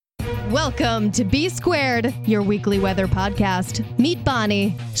Welcome to B Squared, your weekly weather podcast. Meet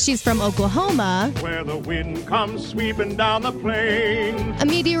Bonnie. She's from Oklahoma, where the wind comes sweeping down the plain. A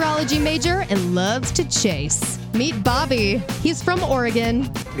meteorology major and loves to chase. Meet Bobby. He's from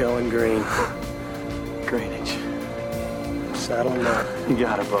Oregon. Going green. Greenwich. Saddle up. You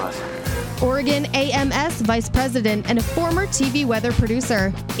got it, boss. Oregon AMS Vice President and a former TV weather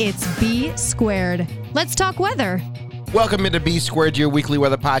producer. It's B Squared. Let's talk weather. Welcome into B Squared, your weekly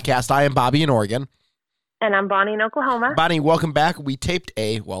weather podcast. I am Bobby in Oregon. And I'm Bonnie in Oklahoma. Bonnie, welcome back. We taped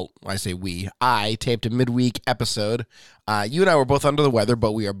I taped a midweek episode. You and I were both under the weather,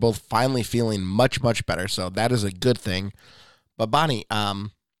 but we are both finally feeling much, much better, so that is a good thing. But Bonnie,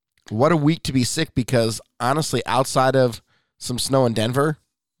 what a week to be sick, because honestly, outside of some snow in Denver,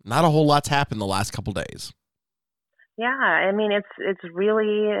 not a whole lot's happened the last couple days. Yeah, I mean, it's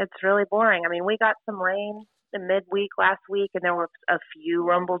really boring. I mean, we got some rain in midweek last week, and there were a few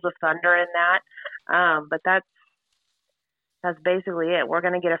rumbles of thunder in that. But that's basically it. We're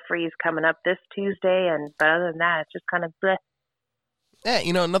going to get a freeze coming up this Tuesday, but other than that, it's just kind of bleh.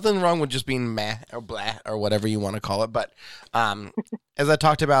 Yeah, nothing wrong with just being meh or blah or whatever you want to call it. But as I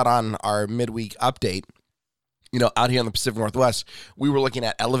talked about on our midweek update, out here in the Pacific Northwest, we were looking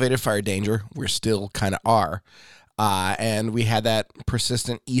at elevated fire danger. We still kind of are. And we had that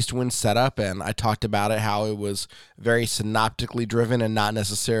persistent east wind setup, and I talked about it, how it was very synoptically driven and not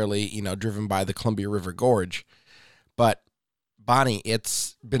necessarily, driven by the Columbia River Gorge. But, Bonnie,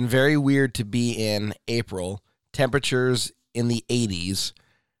 it's been very weird to be in April, temperatures in the 80s,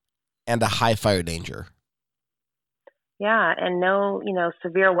 and a high fire danger. Yeah, and no,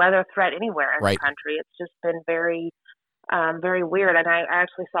 severe weather threat anywhere in right. the country. It's just been very, very weird. And I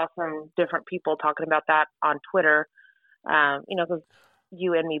actually saw some different people talking about that on Twitter, because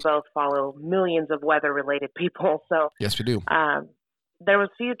you and me both follow millions of weather-related people. So yes, we do. There was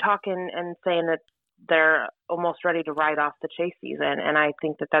a few talking and saying that they're almost ready to write off the chase season, and I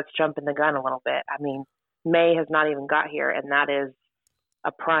think that that's jumping the gun a little bit. I mean, May has not even got here, and that is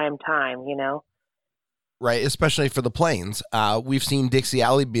a prime time, Right, especially for the plains. We've seen Dixie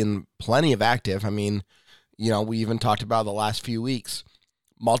Alley being plenty of active. I mean, we even talked about the last few weeks.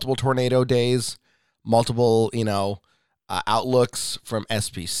 Multiple tornado days, multiple, outlooks from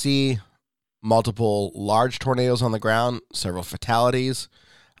SPC, multiple large tornadoes on the ground, several fatalities.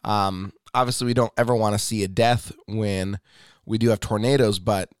 Obviously, we don't ever want to see a death when we do have tornadoes,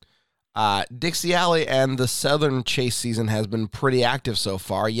 but Dixie Alley and the southern chase season has been pretty active so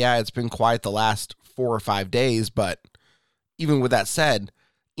far. Yeah, it's been quiet the last 4 or 5 days, but even with that said,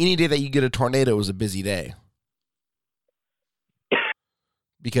 any day that you get a tornado is a busy day,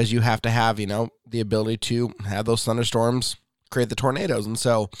 because you have to have, the ability to have those thunderstorms create the tornadoes. And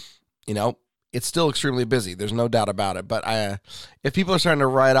so, it's still extremely busy. There's no doubt about it. But if people are starting to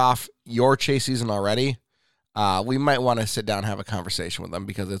write off your chase season already, we might want to sit down and have a conversation with them,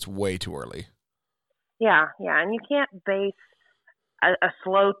 because it's way too early. Yeah. And you can't base a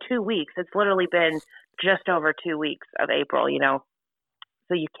slow 2 weeks. It's literally been just over 2 weeks of April,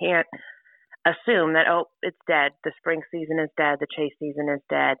 So you can't assume that, it's dead. The spring season is dead. The chase season is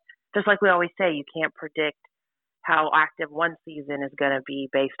dead. Just like we always say, you can't predict how active one season is going to be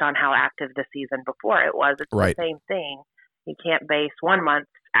based on how active the season before it was. It's right. The same thing. You can't base 1 month's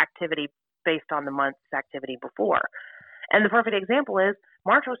activity based on the month's activity before. And the perfect example is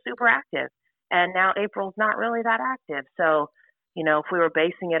March was super active, and now April's not really that active. So, if we were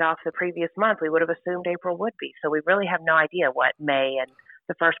basing it off the previous month, we would have assumed April would be. So we really have no idea what May and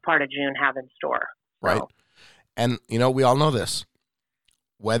the first part of June have in store. Right. And, we all know this.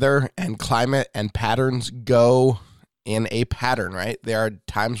 Weather and climate and patterns go in a pattern, right? There are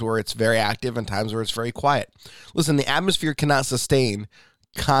times where it's very active and times where it's very quiet. Listen, the atmosphere cannot sustain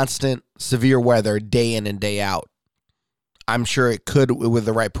constant severe weather day in and day out. I'm sure it could with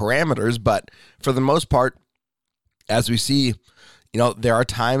the right parameters, but for the most part, as we see, there are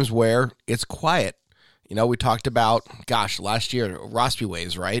times where it's quiet. We talked about, last year, Rossby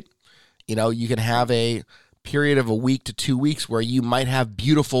waves, right? You can have a period of a week to 2 weeks where you might have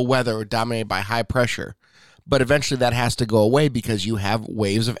beautiful weather dominated by high pressure, but eventually that has to go away because you have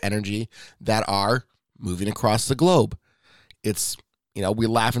waves of energy that are moving across the globe. It's, we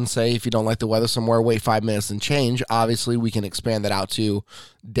laugh and say, if you don't like the weather somewhere, wait 5 minutes and change. Obviously, we can expand that out to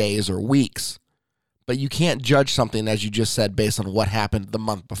days or weeks. But you can't judge something, as you just said, based on what happened the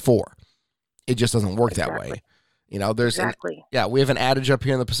month before. It just doesn't work that way. There's exactly. We have an adage up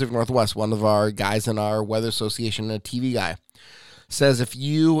here in the Pacific Northwest. One of our guys in our weather association, a TV guy, says if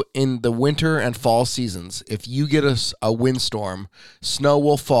you, in the winter and fall seasons, if you get a windstorm, snow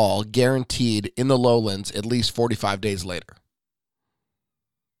will fall guaranteed in the lowlands at least 45 days later.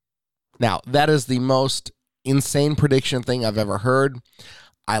 Now, that is the most insane prediction thing I've ever heard.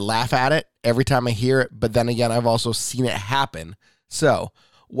 I laugh at it every time I hear it, but then again, I've also seen it happen. So,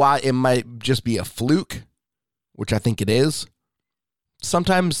 while it might just be a fluke, which I think it is,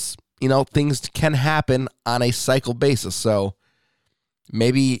 sometimes, things can happen on a cycle basis. So,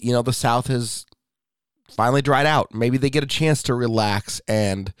 maybe, the South has finally dried out. Maybe they get a chance to relax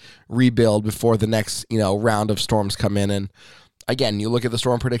and rebuild before the next, round of storms come in. And again, you look at the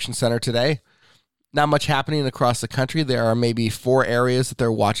Storm Prediction Center today, not much happening across the country. There are maybe 4 areas that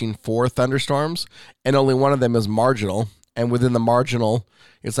they're watching for thunderstorms, and only one of them is marginal. And within the marginal,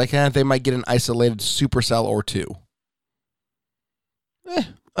 it's like they might get an isolated supercell or 2.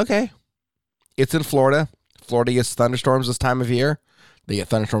 Okay. It's in Florida. Florida gets thunderstorms this time of year. They get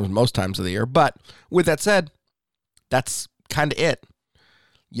thunderstorms most times of the year. But with that said, that's kind of it.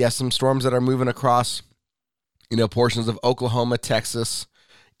 Yes, some storms that are moving across, portions of Oklahoma, Texas,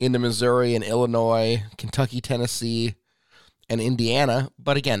 into Missouri and Illinois, Kentucky, Tennessee, and Indiana.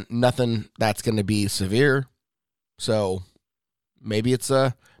 But again, nothing that's going to be severe. So maybe it's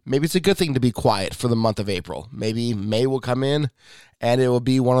a good thing to be quiet for the month of April. Maybe May will come in and it will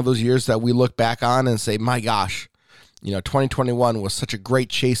be one of those years that we look back on and say, my gosh, 2021 was such a great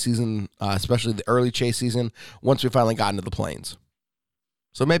chase season, especially the early chase season, once we finally got into the plains.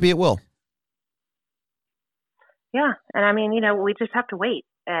 So maybe it will. Yeah. And I mean, we just have to wait.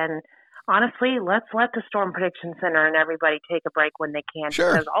 And honestly, let's let the Storm Prediction Center and everybody take a break when they can.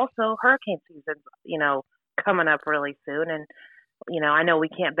 Sure. Because also hurricane season's, coming up really soon. And, I know we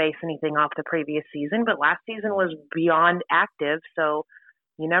can't base anything off the previous season, but last season was beyond active. So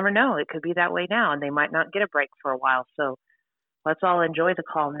you never know. It could be that way now, and they might not get a break for a while. So let's all enjoy the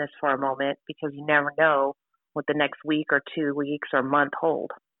calmness for a moment, because you never know what the next week or 2 weeks or month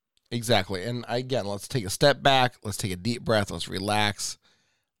hold. Exactly. And again, let's take a step back. Let's take a deep breath. Let's relax.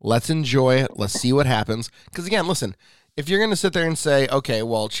 Let's enjoy it. Let's see what happens. Because again, listen, if you're going to sit there and say, okay,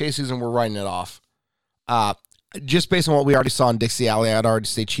 well, chase season, we're writing it off. Just based on what we already saw in Dixie Alley, I'd already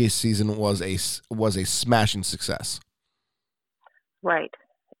say chase season was a smashing success. Right.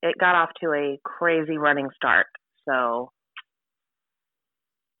 It got off to a crazy running start. So,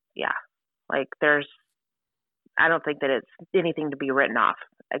 yeah, I don't think that it's anything to be written off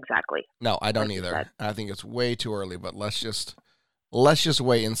exactly. No, I don't either. I think it's way too early, but let's just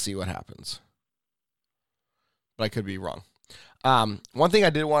wait and see what happens. But I could be wrong. One thing I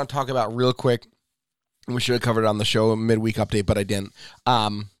did want to talk about real quick, and we should have covered it on the show, midweek update, but I didn't.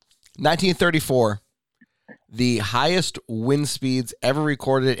 1934, the highest wind speeds ever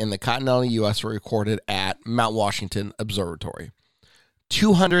recorded in the continental U.S. were recorded at Mount Washington Observatory.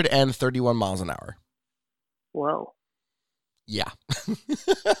 231 miles an hour. Whoa. Yeah.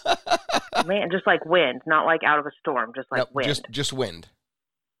 Man, just like wind, not like out of a storm, just like wind. Just wind.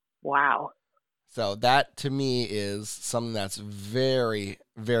 Wow. So that to me is something that's very,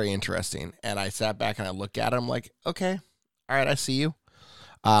 very interesting. And I sat back and I looked at it. I'm like, okay, all right, I see you.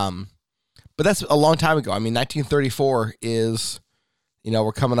 But that's a long time ago. I mean, 1934 is,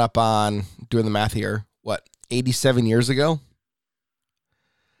 we're coming up on, doing the math here, 87 years ago?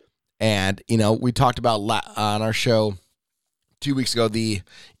 And, we talked about on our show 2 weeks ago, the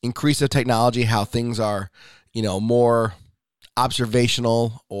increase of technology, how things are, more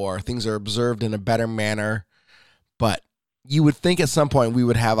observational, or things are observed in a better manner. But you would think at some point we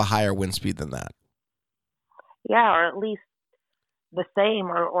would have a higher wind speed than that. Yeah, or at least the same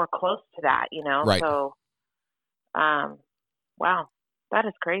or close to that, Right. So, wow, that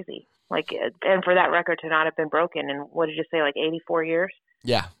is crazy. And for that record to not have been broken in, what did you say, 84 years?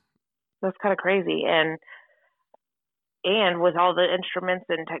 Yeah. That's kind of crazy. And with all the instruments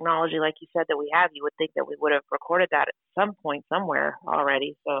and technology, like you said, that we have, you would think that we would have recorded that at some point somewhere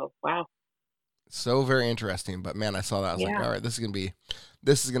already. So, wow. So very interesting. But man, I saw that. I was like, all right, this is going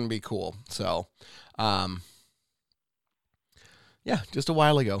to be cool. So, yeah, just a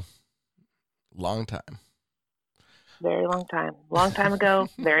while ago. Long time. Very long time. Long time ago,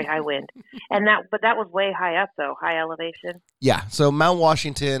 very high wind. But that was way high up though, high elevation. Yeah. So Mount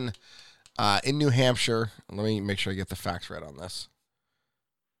Washington, in New Hampshire. Let me make sure I get the facts right on this,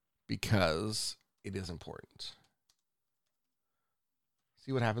 because it is important.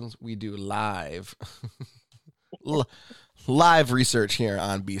 See what happens? We do live research here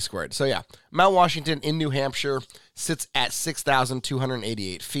on B Squared. So yeah, Mount Washington in New Hampshire sits at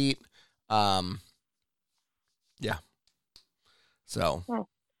 6,288 feet. Yeah. So,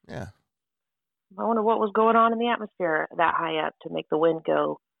 yeah. I wonder what was going on in the atmosphere that high up to make the wind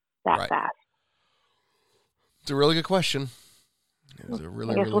go that fast. It's a really good question. I guess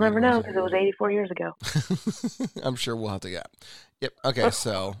we'll never know, because it was 84 years ago. I'm sure we'll have to get. Yep. Okay.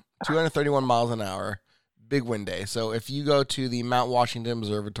 So 231 miles an hour, big wind day. So if you go to the Mount Washington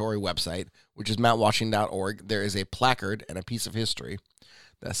Observatory website, which is mountwashington.org, there is a placard and a piece of history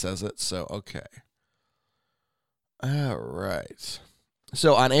that says it. So, okay. All right.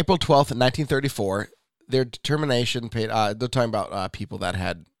 So on April 12th, 1934, their determination paid, they're talking about people that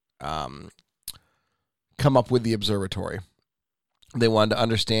had come up with the observatory. They wanted to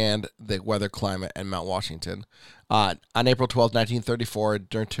understand the weather, climate, and Mount Washington. On April 12, 1934,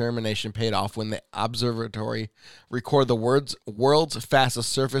 determination paid off when the observatory recorded the world's fastest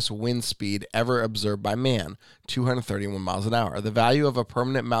surface wind speed ever observed by man, 231 miles an hour. The value of a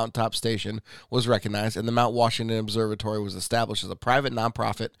permanent mountaintop station was recognized, and the Mount Washington Observatory was established as a private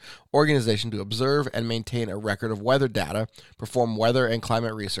nonprofit organization to observe and maintain a record of weather data, perform weather and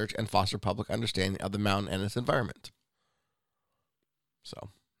climate research, and foster public understanding of the mountain and its environment.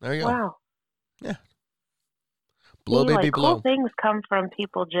 So there you go. Wow. Yeah. Blow, baby, blow. Cool things come from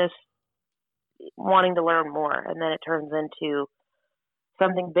people just wanting to learn more, and then it turns into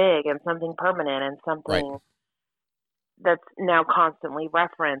something big and something permanent and something that's now constantly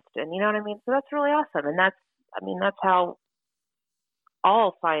referenced. And you know what I mean? So that's really awesome. And that's how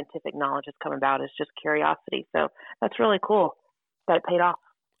all scientific knowledge has come about, is just curiosity. So that's really cool that it paid off.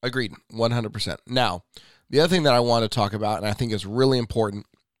 Agreed. 100%. Now, the other thing that I want to talk about, and I think is really important,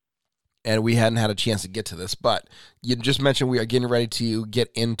 and we hadn't had a chance to get to this, but you just mentioned we are getting ready to get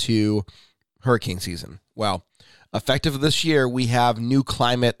into hurricane season. Well, effective this year, we have new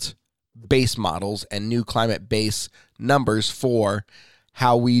climate base models and new climate base numbers for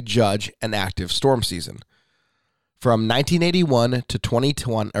how we judge an active storm season. From 1981 to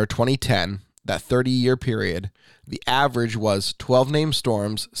 2010, that 30-year period, the average was 12 named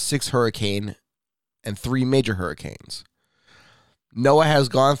storms, 6 hurricane, and 3 major hurricanes. NOAA has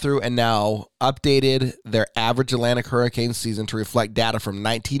gone through and now updated their average Atlantic hurricane season to reflect data from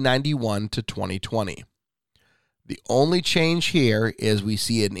 1991 to 2020. The only change here is we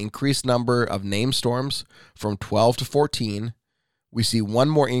see an increased number of named storms from 12 to 14. We see one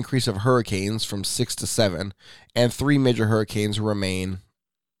more increase of hurricanes from 6 to 7, and 3 major hurricanes remain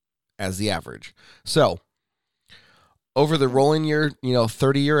as the average. So, over the rolling year,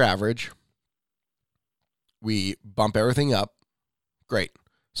 30-year average, we bump everything up. Great.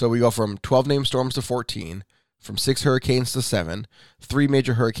 So we go from 12 named storms to 14, from 6 hurricanes to 7, 3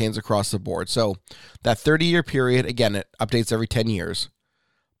 major hurricanes across the board. So that 30-year period, again, it updates every 10 years.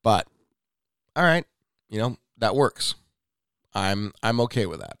 But, all right, that works. I'm okay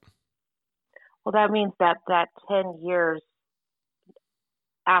with that. Well, that means that 10 years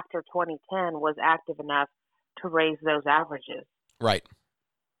after 2010 was active enough to raise those averages. Right.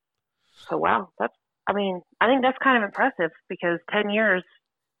 So, wow, I think that's kind of impressive, because 10 years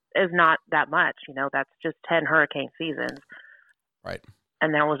is not that much. That's just 10 hurricane seasons. Right.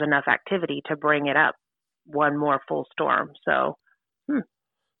 And there was enough activity to bring it up one more full storm. So,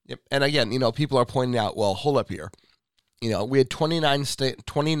 Yep. And again, people are pointing out, well, hold up here. We had 29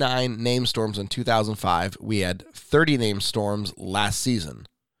 named storms in 2005. We had 30 named storms last season.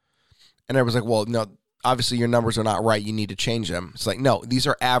 And everyone's like, well, no, obviously your numbers are not right. You need to change them. It's like, no, these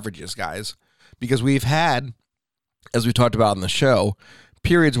are averages, guys. Because we've had, as we talked about on the show,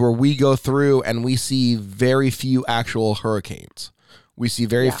 periods where we go through and we see very few actual hurricanes. We see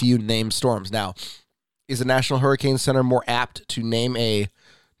very few named storms. Now, is the National Hurricane Center more apt to name a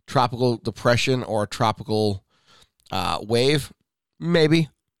tropical depression or a tropical wave? Maybe.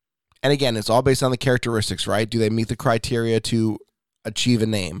 And again, it's all based on the characteristics, right? Do they meet the criteria to achieve a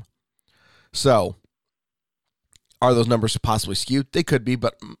name? So, are those numbers possibly skewed? They could be,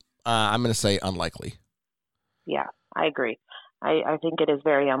 but I'm going to say unlikely. Yeah, I agree. I think it is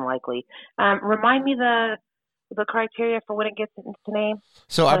very unlikely. Remind me the criteria for when it gets into name.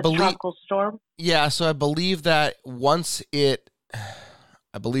 So I believe tropical storm. Yeah, so I believe that once it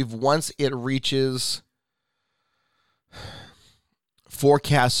reaches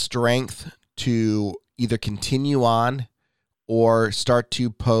forecast strength to either continue on or start to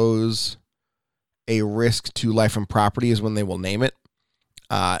pose a risk to life and property is when they will name it.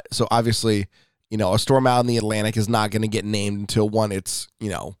 So obviously, a storm out in the Atlantic is not going to get named until one, its,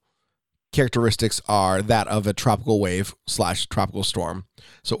 characteristics are that of a tropical wave / tropical storm.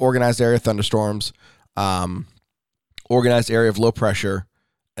 So organized area thunderstorms, organized area of low pressure,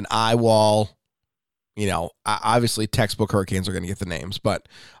 an eye wall, obviously textbook hurricanes are going to get the names. But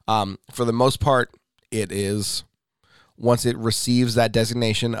for the most part, it is, once it receives that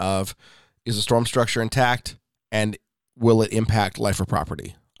designation of, is the storm structure intact and will it impact life or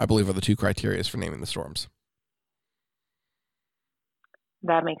property? I believe are the 2 criteria for naming the storms.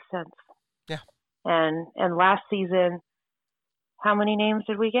 That makes sense. Yeah. And last season, How many names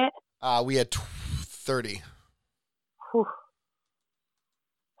did we get? We had 30. Whew.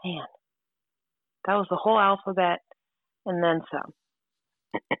 Man, that was the whole alphabet and then some.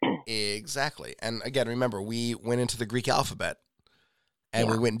 Exactly. And again, remember, we went into the Greek alphabet, and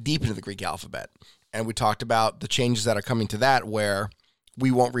we went deep into the Greek alphabet. And we talked about the changes that are coming to that, where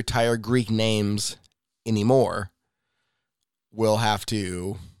we won't retire Greek names anymore. We'll have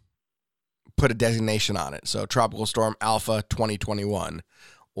to put a designation on it. So Tropical Storm Alpha 2021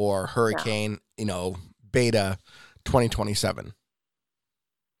 or Hurricane, Beta 2027.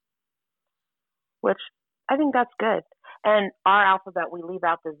 Which I think that's good. And our alphabet, we leave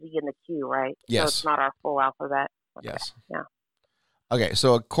out the Z and the Q, right? Yes. So it's not our full alphabet. Okay. Yes. Yeah. Okay,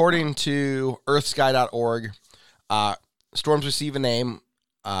 so according to earthsky.org, storms receive a name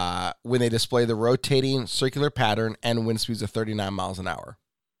when they display the rotating circular pattern and wind speeds of 39 miles an hour.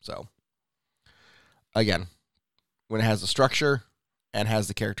 So, again, when it has the structure and has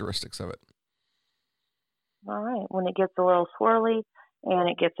the characteristics of it. All right. When it gets a little swirly and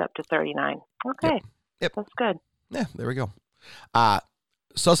it gets up to 39. Okay. Yep. That's good. Yeah, there we go.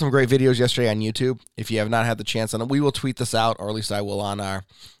 Saw some great videos yesterday on YouTube. If you have not had the chance, and we will tweet this out, or at least I will on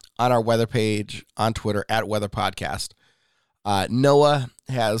our weather page on Twitter at Weather Podcast. NOAA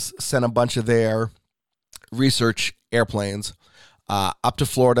has sent a bunch of their research airplanes up to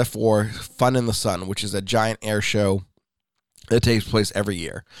Florida for Fun in the Sun, which is a giant air show that takes place every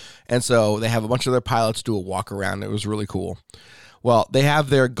year. And so they have a bunch of their pilots do a walk around. It was really cool. Well, they have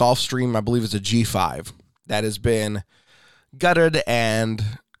their Gulfstream, I believe it's a G5, that has been gutted and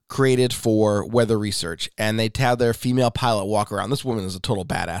created for weather research. And they have their female pilot walk around. This woman is a total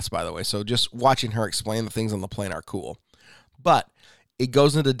badass, by the way. So just watching her explain the things on the plane are cool. But it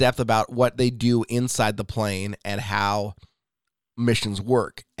goes into depth about what they do inside the plane and how missions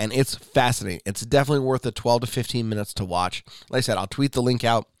work. And it's fascinating. It's definitely worth the 12 to 15 minutes to watch. Like I said, I'll tweet the link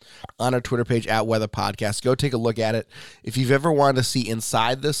out on our Twitter page at Weather Podcast. Go take a look at it. If you've ever wanted to see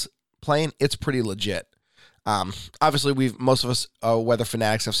inside this plane, it's pretty legit. Obviously, most of us weather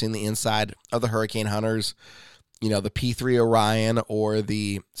fanatics have seen the inside of the Hurricane Hunters, the P3 Orion or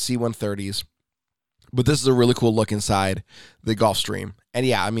the C-130s. But this is a really cool look inside the Gulfstream. And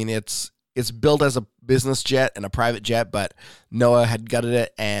yeah, I mean, it's built as a business jet and a private jet, but NOAA had gutted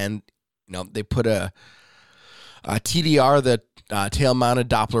it, and they put a TDR, the tail-mounted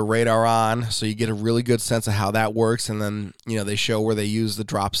Doppler radar on, so you get a really good sense of how that works. And then they show where they use the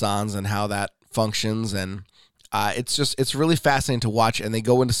dropsons and how that functions, and it's really fascinating to watch. And they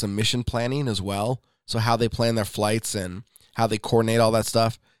go into some mission planning as well, so how they plan their flights and how they coordinate all that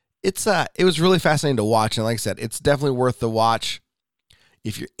stuff. It was really fascinating to watch, and like I said, it's definitely worth the watch.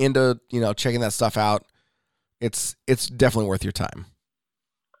 If you're into, checking that stuff out, it's definitely worth your time.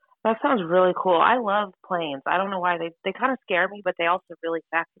 That sounds really cool. I love planes. I don't know why they kind of scare me, but they also really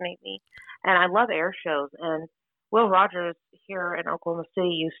fascinate me. And I love air shows. And Will Rogers here in Oklahoma City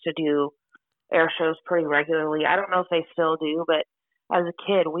used to do air shows pretty regularly. I don't know if they still do, but as a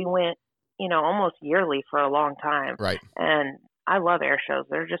kid, we went, almost yearly for a long time. Right. And I love air shows.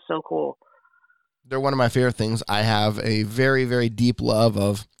 They're just so cool. They're one of my favorite things. I have a very, very deep love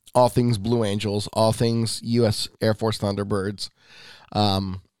of all things Blue Angels, all things U.S. Air Force Thunderbirds.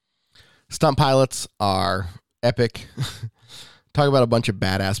 Stunt pilots are epic. Talk about a bunch of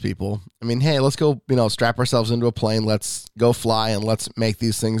badass people. I mean, hey, let's go, strap ourselves into a plane. Let's go fly, and let's make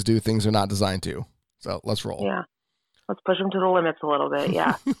these things do things they're not designed to. So let's roll. Yeah. Let's push them to the limits a little bit.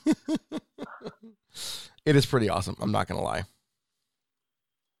 Yeah. It is pretty awesome. I'm not going to lie.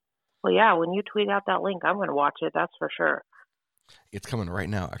 Well, yeah, when you tweet out that link, I'm going to watch it. That's for sure. It's coming right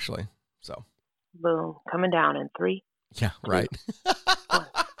now, actually. So, boom, coming down in 3. Yeah, right.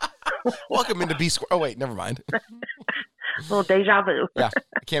 Welcome into B Square. Oh, wait, never mind. A little deja vu. Yeah,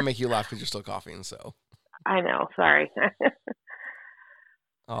 I can't make you laugh because you're still coughing, so. I know, sorry.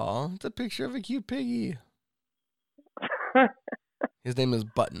 Oh, it's a picture of a cute piggy. His name is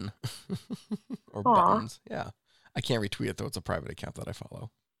Button. Or Aww. Buttons. Yeah. I can't retweet it, though. It's a private account that I follow.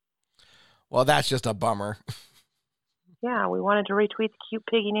 Well, that's just a bummer. Yeah, we wanted to retweet the cute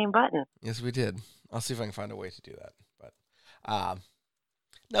piggy named Button. Yes, we did. I'll see if I can find a way to do that. But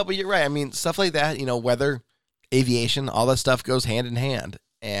no, but you're right. I mean, stuff like that, weather, aviation, all that stuff goes hand in hand.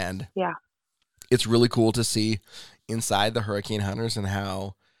 And yeah, it's really cool to see inside the Hurricane Hunters and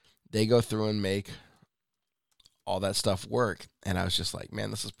how they go through and make all that stuff work. And I was just like,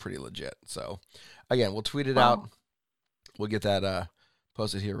 man, this is pretty legit. So again, we'll tweet it out. We'll get that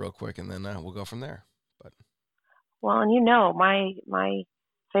posted here real quick, and then we'll go from there. But well, and my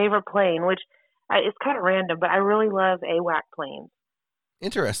favorite plane, which it's kind of random, but I really love AWAC planes.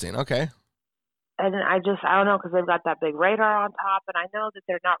 Interesting. Okay. and I don't know, because they've got that big radar on top, and I know that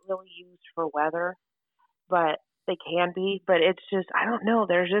they're not really used for weather, but they can be. But it's just, I don't know.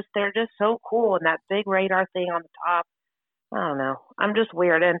 They're just so cool, and that big radar thing on the top. I don't know. I'm just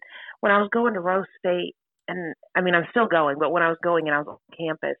weird. And when I was going to Rose State, and I mean, I'm still going, but when I was going and I was on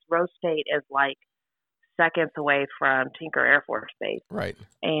campus, Rose State is like seconds away from Tinker Air Force Base. Right.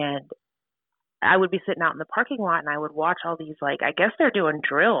 And I would be sitting out in the parking lot and I would watch all these, like, I guess they're doing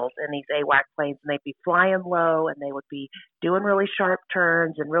drills in these AWAC planes, and they'd be flying low and they would be doing really sharp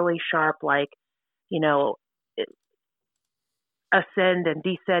turns and really sharp, like, you know, ascend and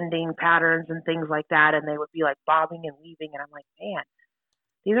descending patterns and things like that. And they would be like bobbing and weaving. And I'm like, man,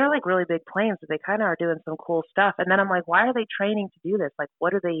 these are like really big planes, but they kind of are doing some cool stuff. And then I'm like, why are they training to do this? Like,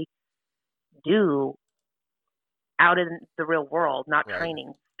 what do they do out in the real world, not right.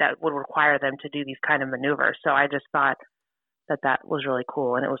 training that would require them to do these kind of maneuvers? So I just thought that was really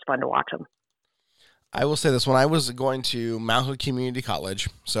cool, and it was fun to watch them. I will say this, when I was going to Mount Hood Community College,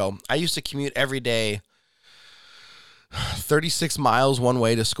 so I used to commute every day 36 miles one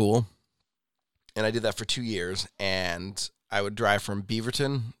way to school, and I did that for 2 years, and I would drive from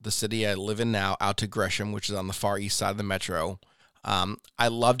Beaverton, the city I live in now, out to Gresham, which is on the far east side of the metro. I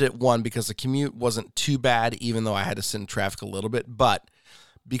loved it, one, because the commute wasn't too bad, even though I had to sit in traffic a little bit, but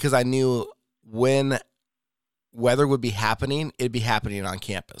because I knew when weather would be happening, it'd be happening on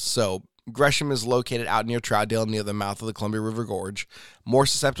campus. So Gresham is located out near Troutdale, near the mouth of the Columbia River Gorge, more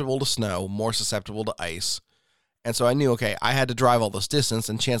susceptible to snow, more susceptible to ice. And so I knew, okay, I had to drive all this distance,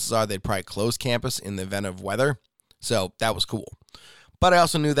 and chances are they'd probably close campus in the event of weather. So that was cool. But I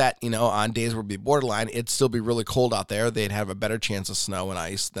also knew that, you know, on days where it'd be borderline, it'd still be really cold out there. They'd have a better chance of snow and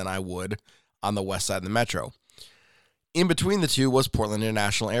ice than I would on the west side of the metro. In between the two was Portland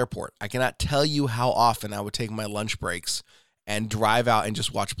International Airport. I cannot tell you how often I would take my lunch breaks and drive out and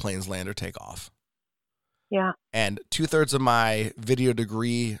just watch planes land or take off. Yeah. And 2/3 of my video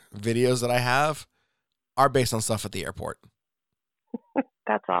degree videos that I have are based on stuff at the airport.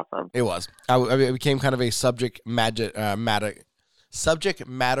 That's awesome. It was. I became kind of a subject matter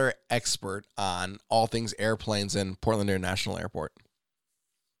expert on all things airplanes in Portland International Airport.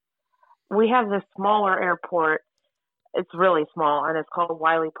 We have this smaller airport. It's really small, and it's called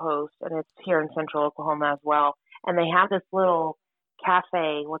Wiley Post, and it's here in central Oklahoma as well. And they have this little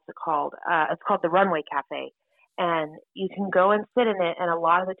cafe. What's it called? It's called the Runway Cafe. And you can go and sit in it, and a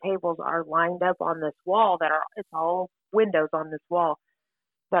lot of the tables are lined up on this wall it's all windows on this wall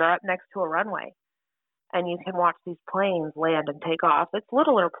that are up next to a runway. And you can watch these planes land and take off. It's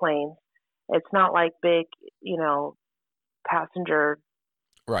littler planes. It's not like big, you know, passenger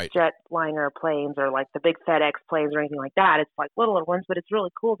right. jetliner planes or like the big FedEx planes or anything like that. It's like littler ones, but it's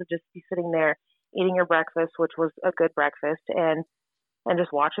really cool to just be sitting there eating your breakfast, which was a good breakfast, and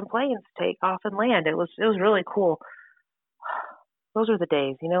just watching planes take off and land. It was really cool. Those are the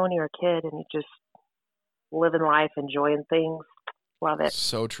days, you know, when you're a kid and you just living life, enjoying things. Love it.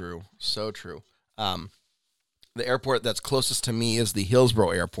 So true. So true. The airport that's closest to me is the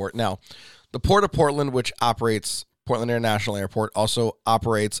Hillsboro Airport. Now, the Port of Portland, which operates Portland International Airport, also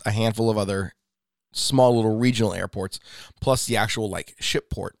operates a handful of other small little regional airports, plus the actual like ship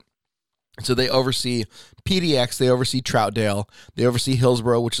port. So they oversee PDX, they oversee Troutdale, they oversee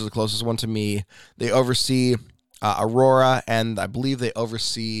Hillsboro, which is the closest one to me. They oversee Aurora, and I believe they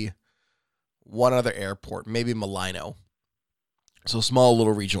oversee one other airport, maybe Malino. So small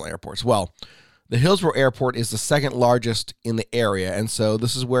little regional airports. Well, the Hillsboro Airport is the second largest in the area, and so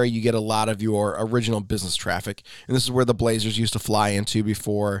this is where you get a lot of your original business traffic, and this is where the Blazers used to fly into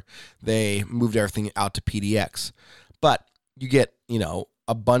before they moved everything out to PDX. But you get, you know,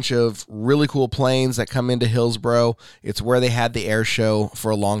 a bunch of really cool planes that come into Hillsboro. It's where they had the air show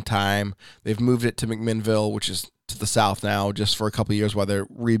for a long time. They've moved it to McMinnville, which is to the south now, just for a couple of years while they're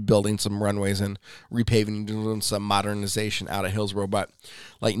rebuilding some runways and repaving and doing some modernization out of Hillsboro. But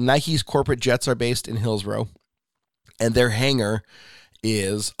like Nike's corporate jets are based in Hillsboro, and their hangar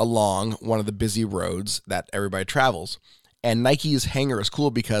is along one of the busy roads that everybody travels. And Nike's hangar is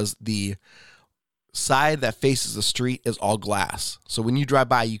cool because the side that faces the street is all glass. So when you drive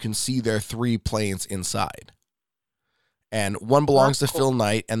by, you can see their 3 planes inside. And one belongs to Phil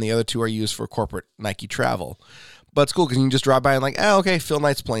Knight, and the other 2 are used for corporate Nike travel. But it's cool because you can just drive by and like, oh, okay, Phil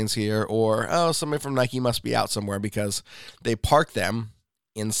Knight's plane's here. Or, oh, somebody from Nike must be out somewhere, because they park them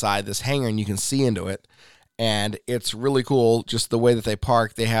inside this hangar and you can see into it. And it's really cool just the way that they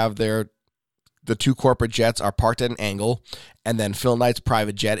park. They have the 2 corporate jets are parked at an angle, and then Phil Knight's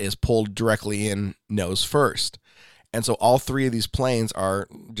private jet is pulled directly in nose first. And so all 3 of these planes are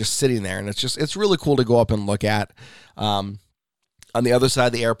just sitting there, and it's really cool to go up and look at. on the other side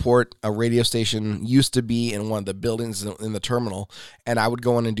of the airport, a radio station used to be in one of the buildings in the terminal, and I would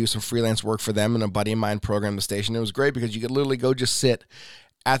go in and do some freelance work for them, and a buddy of mine programmed the station. It was great because you could literally go just sit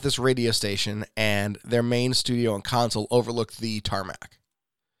at this radio station, and their main studio and console overlooked the tarmac.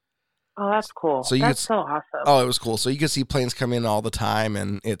 Oh, that's cool. So that's so awesome. Oh, it was cool. So you could see planes come in all the time,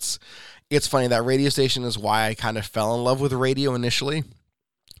 and it's funny. That radio station is why I kind of fell in love with radio initially,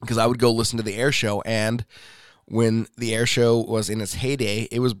 because I would go listen to the air show, and when the air show was in its heyday,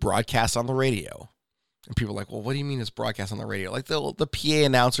 it was broadcast on the radio. And people are like, well, what do you mean it's broadcast on the radio? Like the PA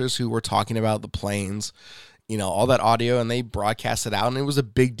announcers who were talking about the planes, all that audio, and they broadcast it out. And it was a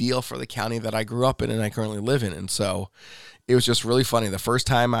big deal for the county that I grew up in and I currently live in. And so it was just really funny. The first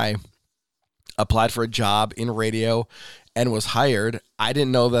time I applied for a job in radio and was hired, I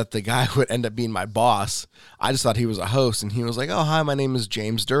didn't know that the guy would end up being my boss. I just thought he was a host, and he was like, oh, hi, my name is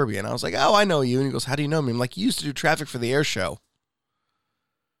James Derby. And I was like, oh, I know you. And he goes, how do you know me? I'm like, you used to do traffic for the air show.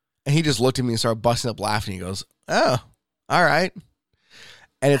 And he just looked at me and started busting up laughing. He goes, oh, all right.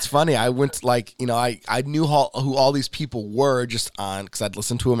 And it's funny. I went I knew who all these people were just on, because I'd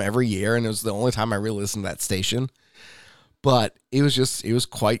listen to them every year, and it was the only time I really listened to that station. But it was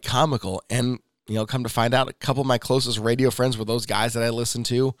quite comical. And come to find out, a couple of my closest radio friends were those guys that I listened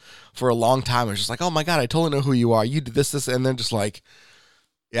to for a long time. I was just like, oh my God, I totally know who you are. You did this. And they're just like,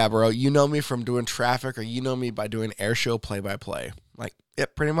 yeah, bro, you know me from doing traffic, or you know me by doing air show play-by-play. Like,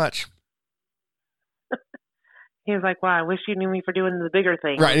 yep, pretty much. He was like, wow, I wish you knew me for doing the bigger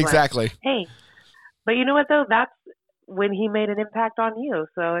thing. Right, exactly. Like, hey, but you know what, though? That's when he made an impact on you.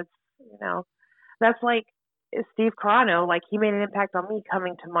 So it's, that's like Steve Carano, like he made an impact on me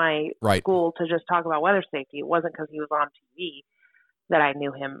coming to my school to just talk about weather safety. It wasn't because he was on TV that I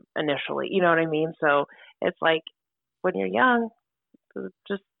knew him initially. You know what I mean? So it's like when you're young,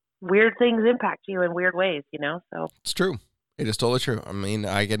 just weird things impact you in weird ways, So it's true. It is totally true. I mean,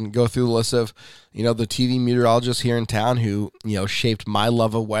 I can go through the list of, the TV meteorologists here in town who, shaped my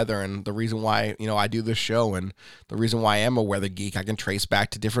love of weather, and the reason why, I do this show, and the reason why I am a weather geek. I can trace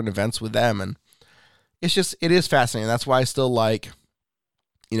back to different events with them, and it is fascinating. That's why I still like,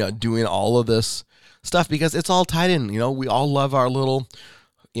 doing all of this stuff, because it's all tied in. We all love our little,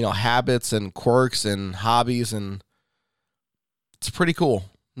 habits and quirks and hobbies, and it's pretty cool.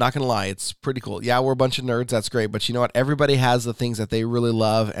 Not going to lie, it's pretty cool. Yeah, we're a bunch of nerds. That's great. But you know what? Everybody has the things that they really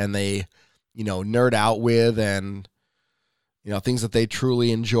love and they, nerd out with, and, things that they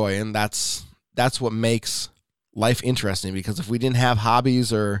truly enjoy. And that's what makes life interesting, because if we didn't have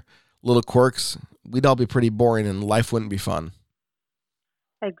hobbies or little quirks, we'd all be pretty boring and life wouldn't be fun.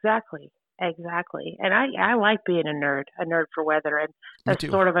 Exactly. And I like being a nerd for weather, and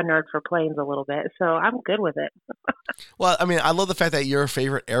sort of a nerd for planes a little bit. So I'm good with it. Well, I mean, I love the fact that your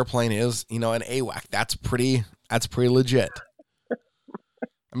favorite airplane is, an AWAC. That's pretty legit.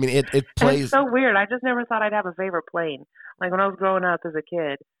 I mean, it plays. It's so weird. I just never thought I'd have a favorite plane. Like when I was growing up as a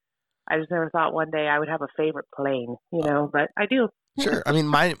kid, I just never thought one day I would have a favorite plane, but I do. Sure. I mean,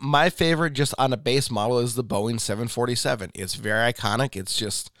 my favorite just on a base model is the Boeing 747. It's very iconic. It's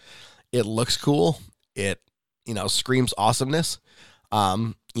just, it looks cool. It, screams awesomeness.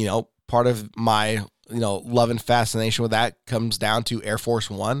 Part of my, love and fascination with that comes down to Air Force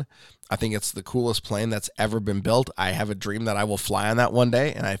One. I think it's the coolest plane that's ever been built. I have a dream that I will fly on that one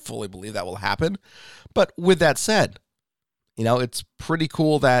day, and I fully believe that will happen. But with that said, it's pretty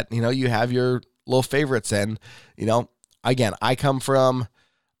cool that, you have your little favorites. And, again, I come from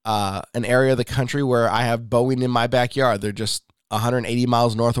an area of the country where I have Boeing in my backyard. They're just 180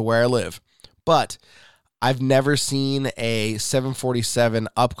 miles north of where I live. But I've never seen a 747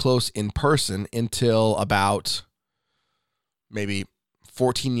 up close in person until about maybe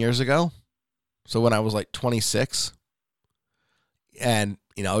 14 years ago. So when I was like 26. And,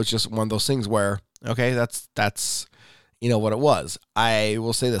 it's just one of those things where, okay, that's what it was. I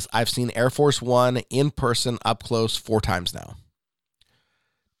will say this. I've seen Air Force One in person up close 4 times now.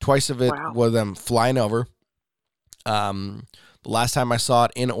 Twice of it was them flying over. The last time I saw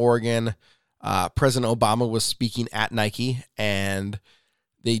it in Oregon, President Obama was speaking at Nike, and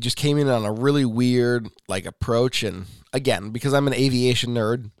they just came in on a really weird approach. And again, because I'm an aviation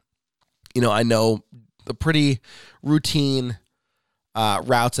nerd, I know the pretty routine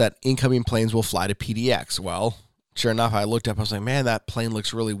routes that incoming planes will fly to PDX. Well, sure enough, I looked up, I was like, man, that plane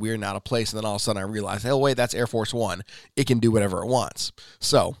looks really weird and out of place. And then all of a sudden I realized, oh, wait, that's Air Force One. It can do whatever it wants.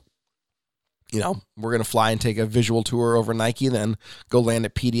 So, we're going to fly and take a visual tour over Nike, then go land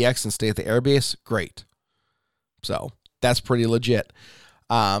at PDX and stay at the airbase. Great. So that's pretty legit.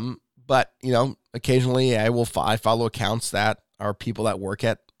 But, occasionally I follow accounts that are people that work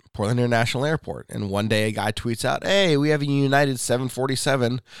at Portland International Airport. And one day a guy tweets out, "Hey, we have a United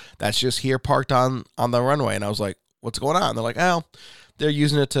 747 that's just here parked on the runway." And I was like, "What's going on?" They're like, "Oh, they're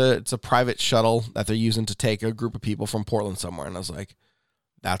using it's a private shuttle that they're using to take a group of people from Portland somewhere." And I was like,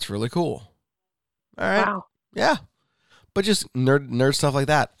 "That's really cool." All right. Wow. Yeah. But just nerd stuff like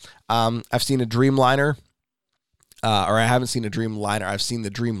that. I've seen a Dreamliner, or I haven't seen a Dreamliner. I've seen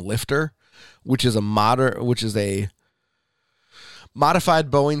the Dreamlifter, which is a modified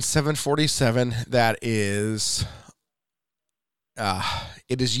Boeing 747 that is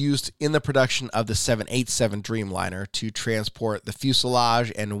it is used in the production of the 787 Dreamliner to transport the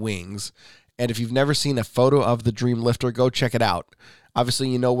fuselage and wings. And if you've never seen a photo of the Dreamlifter, go check it out. Obviously,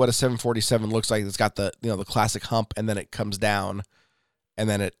 you know what a 747 looks like. It's got the classic hump, and then it comes down, and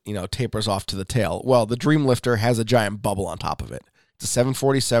then it tapers off to the tail. Well, the Dreamlifter has a giant bubble on top of it. It's a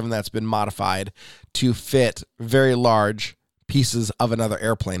 747 that's been modified to fit very large pieces of another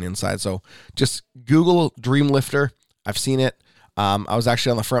airplane inside. So just Google Dreamlifter. I've seen it. I was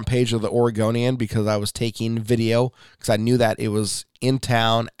actually on the front page of the Oregonian because I was taking video because I knew that it was in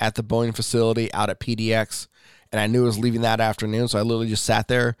town at the Boeing facility out at PDX, and I knew it was leaving that afternoon. So I literally just sat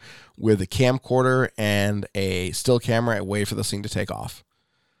there with a camcorder and a still camera and waited for this thing to take off.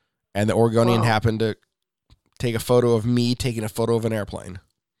 And the Oregonian happened to take a photo of me taking a photo of an airplane.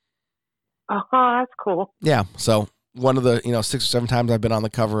 Oh, that's cool. Yeah. So one of the 6 or 7 times I've been on the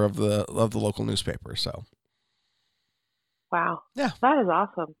cover of the local newspaper. So. Wow. Yeah. That is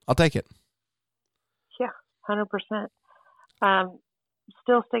awesome. I'll take it. Yeah, 100%.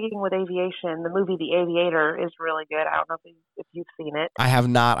 Still sticking with aviation, the movie The Aviator is really good. I don't know if you've seen it. I have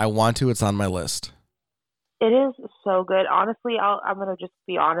not. I want to. It's on my list. It is so good. Honestly, I'm going to just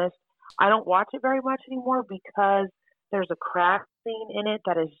be honest. I don't watch it very much anymore because there's a crash scene in it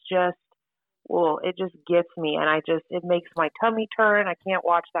that is just, it just gets me. And it makes my tummy turn. I can't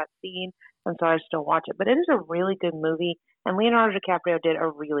watch that scene. And so I just don't watch it. But it is a really good movie. And Leonardo DiCaprio did a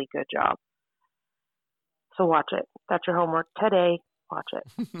really good job. So watch it. That's your homework today. Watch it.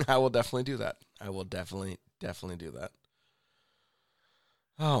 I will definitely do that. I will definitely do that.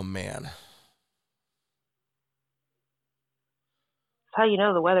 Oh, man. That's how you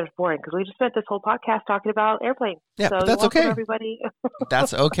know the weather's boring, because we just spent this whole podcast talking about airplanes. Yeah, so but that's okay. Everybody.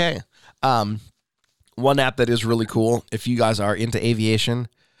 That's okay. One app that is really cool, if you guys are into aviation,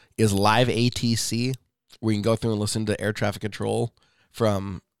 is Live ATC, where you can go through and listen to air traffic control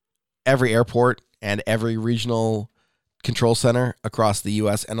from every airport and every regional control center across the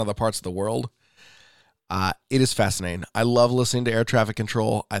U.S. and other parts of the world. It is fascinating. I love listening to air traffic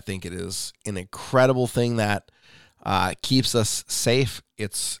control. I think it is an incredible thing that keeps us safe.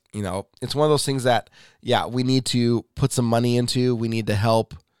 It's one of those things that, we need to put some money into. We need to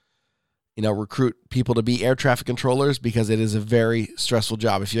help, recruit people to be air traffic controllers because it is a very stressful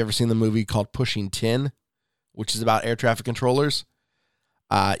job. If you've ever seen the movie called Pushing Tin, which is about air traffic controllers,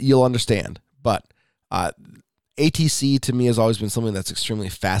 you'll understand. But ATC to me has always been something that's extremely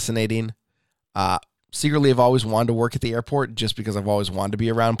fascinating. Secretly, I've always wanted to work at the airport just because I've always wanted to be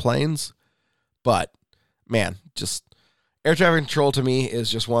around planes. But man, just air traffic control to me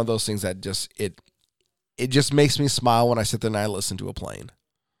is just one of those things that just it just makes me smile when I sit there and I listen to a plane.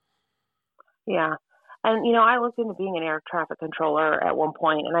 Yeah. And, I looked into being an air traffic controller at one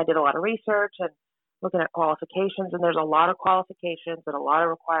point, and I did a lot of research and looking at qualifications, and there's a lot of qualifications and a lot of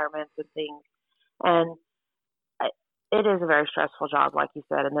requirements and things. And it is a very stressful job, like you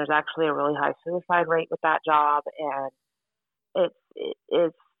said, and there's actually a really high suicide rate with that job, and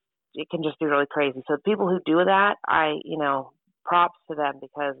it can just be really crazy. So the people who do that, props to them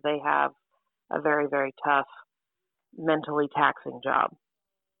because they have a very, very tough, mentally taxing job.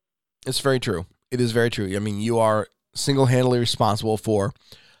 It's very true. It is very true. I mean, you are single-handedly responsible for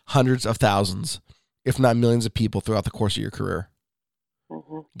hundreds of thousands, if not millions of people throughout the course of your career,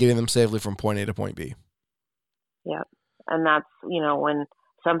 getting them safely from point A to point B. Yeah. And that's, when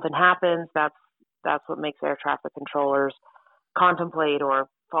something happens, that's what makes air traffic controllers contemplate or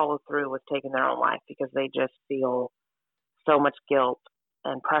follow through with taking their own life because they just feel so much guilt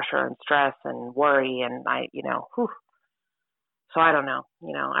and pressure and stress and worry. And So I don't know.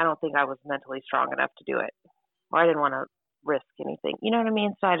 I don't think I was mentally strong enough to do it. Or I didn't want to risk anything. You know what I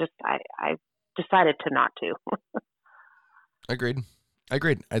mean? So I decided to not to. Agreed.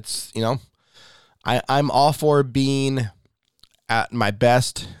 It's, I'm all for being at my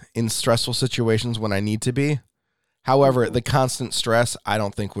best in stressful situations when I need to be. However, the constant stress, I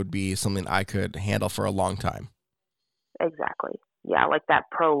don't think would be something I could handle for a long time. Exactly. Yeah, like that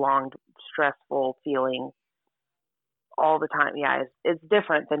prolonged stressful feeling all the time. Yeah, it's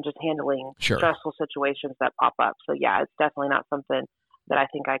different than just handling stressful situations that pop up. So yeah, it's definitely not something that I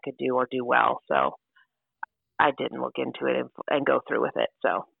think I could do or do well. So I didn't look into it and go through with it.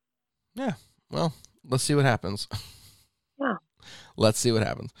 So yeah, well, let's see what happens. Yeah. Let's see what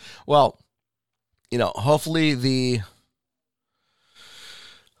happens. Well, hopefully the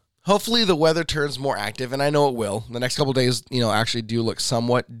weather turns more active, and I know it will. The next couple of days, actually do look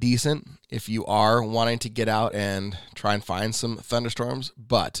somewhat decent if you are wanting to get out and try and find some thunderstorms.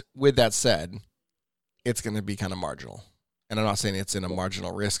 But with that said, it's going to be kind of marginal. And I'm not saying it's in a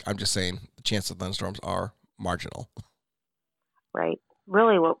marginal risk. I'm just saying the chance of thunderstorms are marginal. Right.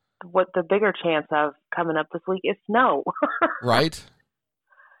 Really, what the bigger chance of coming up this week is snow. Right.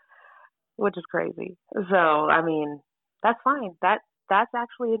 Which is crazy. So, I mean, that's fine. That's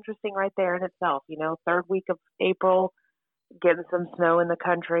actually interesting right there in itself. Third week of April, getting some snow in the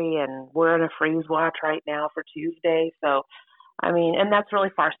country, and we're in a freeze watch right now for Tuesday. So, I mean, and that's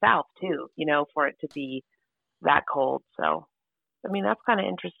really far south too, for it to be that cold. So, I mean, that's kind of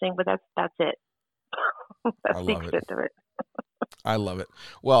interesting, but that's it. That's the extent of it. I love it.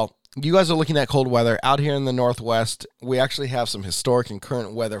 Well, you guys are looking at cold weather out here in the Northwest. We actually have some historic and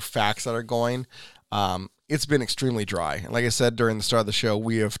current weather facts that are going. It's been extremely dry. And like I said, during the start of the show,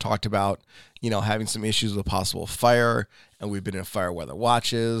 we have talked about, having some issues with possible fire, and we've been in fire weather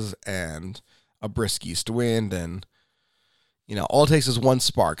watches and a brisk east wind, and, all it takes is one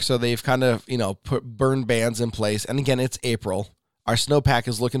spark. So they've kind of, put burn bans in place. And again, it's April. Our snowpack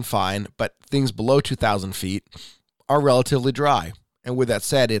is looking fine, but things below 2,000 feet are relatively dry. And with that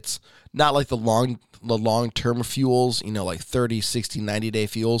said, it's not like the long-term fuels, like 30, 60, 90-day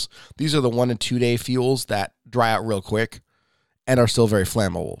fuels. These are the 1 and 2 day fuels that dry out real quick and are still very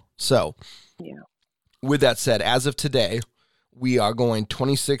flammable. So, with that said, as of today, we are going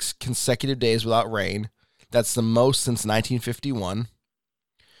 26 consecutive days without rain. That's the most since 1951.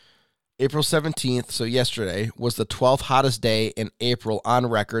 April 17th, so yesterday, was the 12th hottest day in April on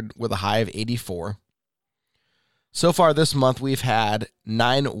record with a high of 84. So far this month, we've had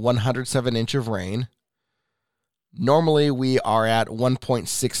 9 107 of rain. Normally, we are at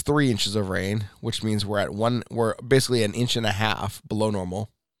 1.63 inches of rain, which means we're basically an inch and a half below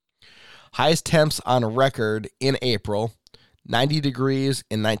normal. Highest temps on record in April, 90 degrees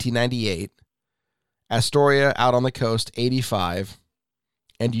in 1998. Astoria out on the coast, 85.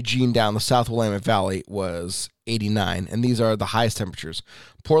 And Eugene down the South Willamette Valley was 89. And these are the highest temperatures.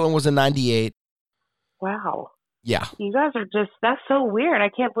 Portland was a 98. Wow. Yeah. You guys are that's so weird. I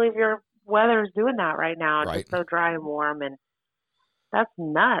can't believe your weather is doing that right now. It's Right. just so dry and warm, and that's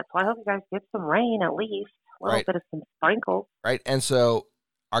nuts. Well, I hope you guys get some rain at least. A little Right. bit of some sprinkles. Right. And so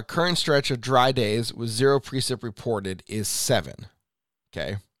our current stretch of dry days with 0 precip reported is 7.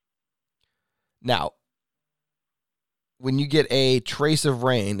 Okay. Now, when you get a trace of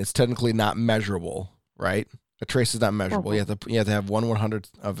rain, it's technically not measurable, right? A trace is not measurable. Mm-hmm. You have to have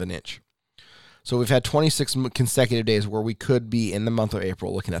 1/100th of an inch. So we've had 26 consecutive days where we could be in the month of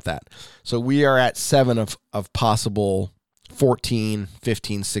April looking at that. So we are at 7 of possible 14,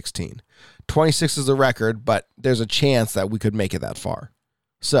 15, 16. 26 is the record, but there's a chance that we could make it that far.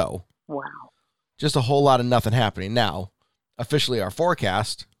 So Wow. just a whole lot of nothing happening. Now, officially our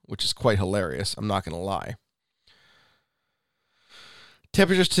forecast, which is quite hilarious, I'm not going to lie.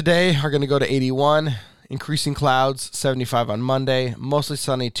 Temperatures today are going to go to 81, increasing clouds, 75 on Monday, mostly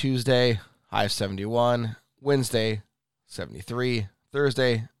sunny Tuesday, high of 71, Wednesday, 73,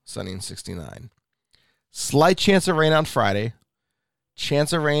 Thursday, sunny and 69. Slight chance of rain on Friday,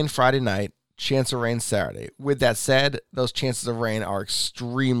 chance of rain Friday night, chance of rain Saturday. With that said, those chances of rain are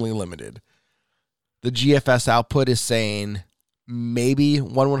extremely limited. The GFS output is saying maybe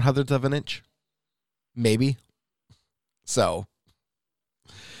 1/100th of an inch. Maybe. So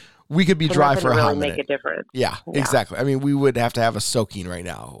we could be dry for a hot minute. Make a difference. Yeah, exactly. I mean, we would have to have a soaking right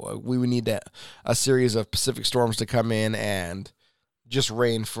now. We would need a series of Pacific storms to come in and just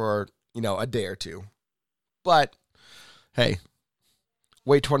rain for, a day or two. But, hey,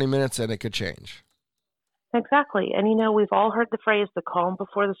 wait 20 minutes and it could change. Exactly. And, we've all heard the phrase, the calm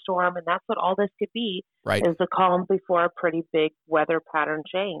before the storm, and that's what all this could be, Right. is the calm before a pretty big weather pattern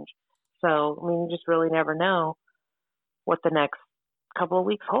change. So, you just really never know what the next couple of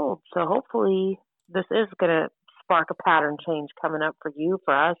weeks hold. So hopefully this is going to spark a pattern change coming up for you,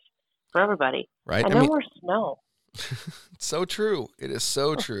 for us, for everybody. Right. And no more snow. It's so true. It is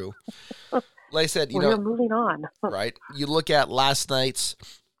so true. Like I said, We're moving on. right. You look at last night's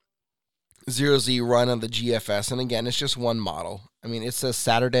 0Z run on the GFS, and again, it's just one model. I mean, it says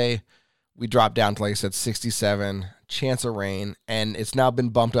Saturday we dropped down to, like I said, 67, chance of rain, and it's now been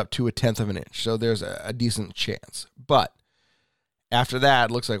bumped up to 1/10 of an inch. So there's a decent chance. But after that,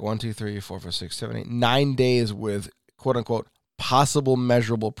 it looks like 1, 2, 3, 4, 5, 6, 7, 8, 9 days with quote unquote possible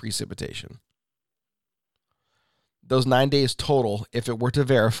measurable precipitation. Those 9 days total, if it were to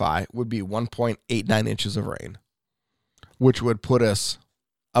verify, would be 1.89 inches of rain, which would put us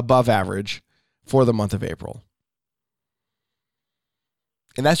above average for the month of April.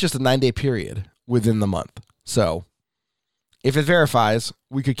 And that's just a 9-day period within the month. So if it verifies,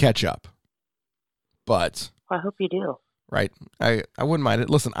 we could catch up. But I hope you do. Right. I wouldn't mind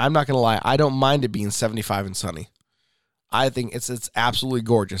it. Listen, I'm not going to lie. I don't mind it being 75 and sunny. I think it's absolutely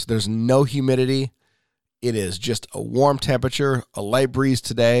gorgeous. There's no humidity. It is just a warm temperature, a light breeze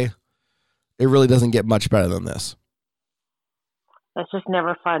today. It really doesn't get much better than this. It's just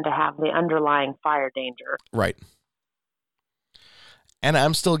never fun to have the underlying fire danger. Right. And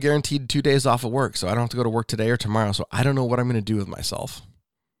I'm still guaranteed 2 days off of work, so I don't have to go to work today or tomorrow, so I don't know what I'm going to do with myself.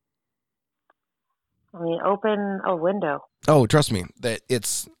 I mean, open a window. Oh, trust me, that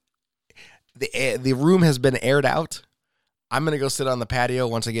it's the room has been aired out. I'm going to go sit on the patio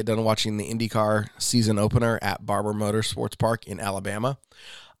once I get done watching the IndyCar season opener at Barber Motorsports Park in Alabama.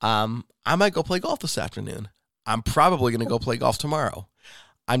 I might go play golf this afternoon. I'm probably going to go play golf tomorrow.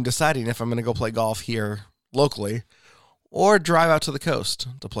 I'm deciding if I'm going to go play golf here locally or drive out to the coast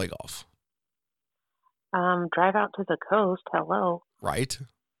to play golf. Drive out to the coast. Hello. Right.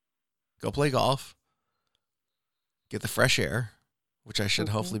 Go play golf. Get the fresh air, which I should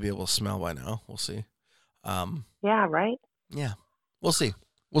hopefully be able to smell by now. We'll see. Yeah, right? Yeah, we'll see.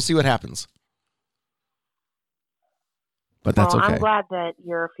 We'll see what happens. But that's okay. I'm glad that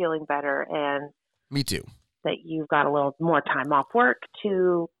you're feeling better and me too. That you've got a little more time off work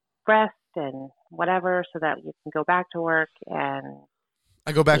to rest and whatever so that you can go back to work and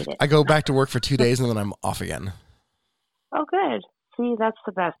I go back to work for 2 days and then I'm off again. Oh, good. See, that's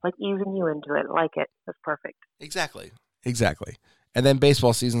the best. Like easing you into it. Like it. That's perfect. Exactly. And then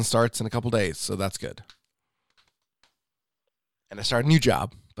baseball season starts in a couple days, so that's good. And I start a new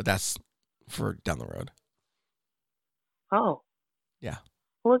job, but that's for down the road. Oh. Yeah.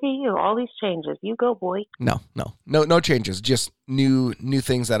 Look at you. All these changes. You go, boy. No changes. Just new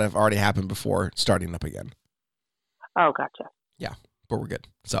things that have already happened before starting up again. Oh, gotcha. Yeah, but we're good.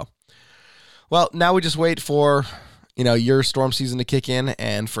 So, well, now we just wait for, your storm season to kick in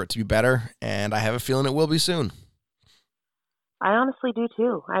and for it to be better. And I have a feeling it will be soon. I honestly do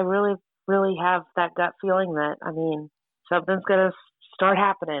too. I really, really have that gut feeling that, something's going to start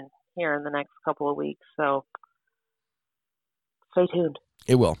happening here in the next couple of weeks. So stay tuned.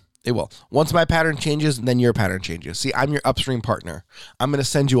 It will. Once my pattern changes, then your pattern changes. See, I'm your upstream partner. I'm going to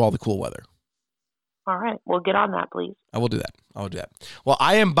send you all the cool weather. All right. Well, get on that, please. I will do that. Well,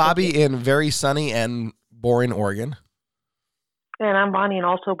 I am Bobby in very sunny and boring Oregon. And I'm Bonnie in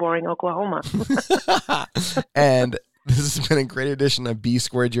also boring Oklahoma. And this has been a great edition of B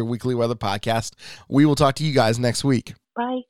Squared, your weekly weather podcast. We will talk to you guys next week. Bye.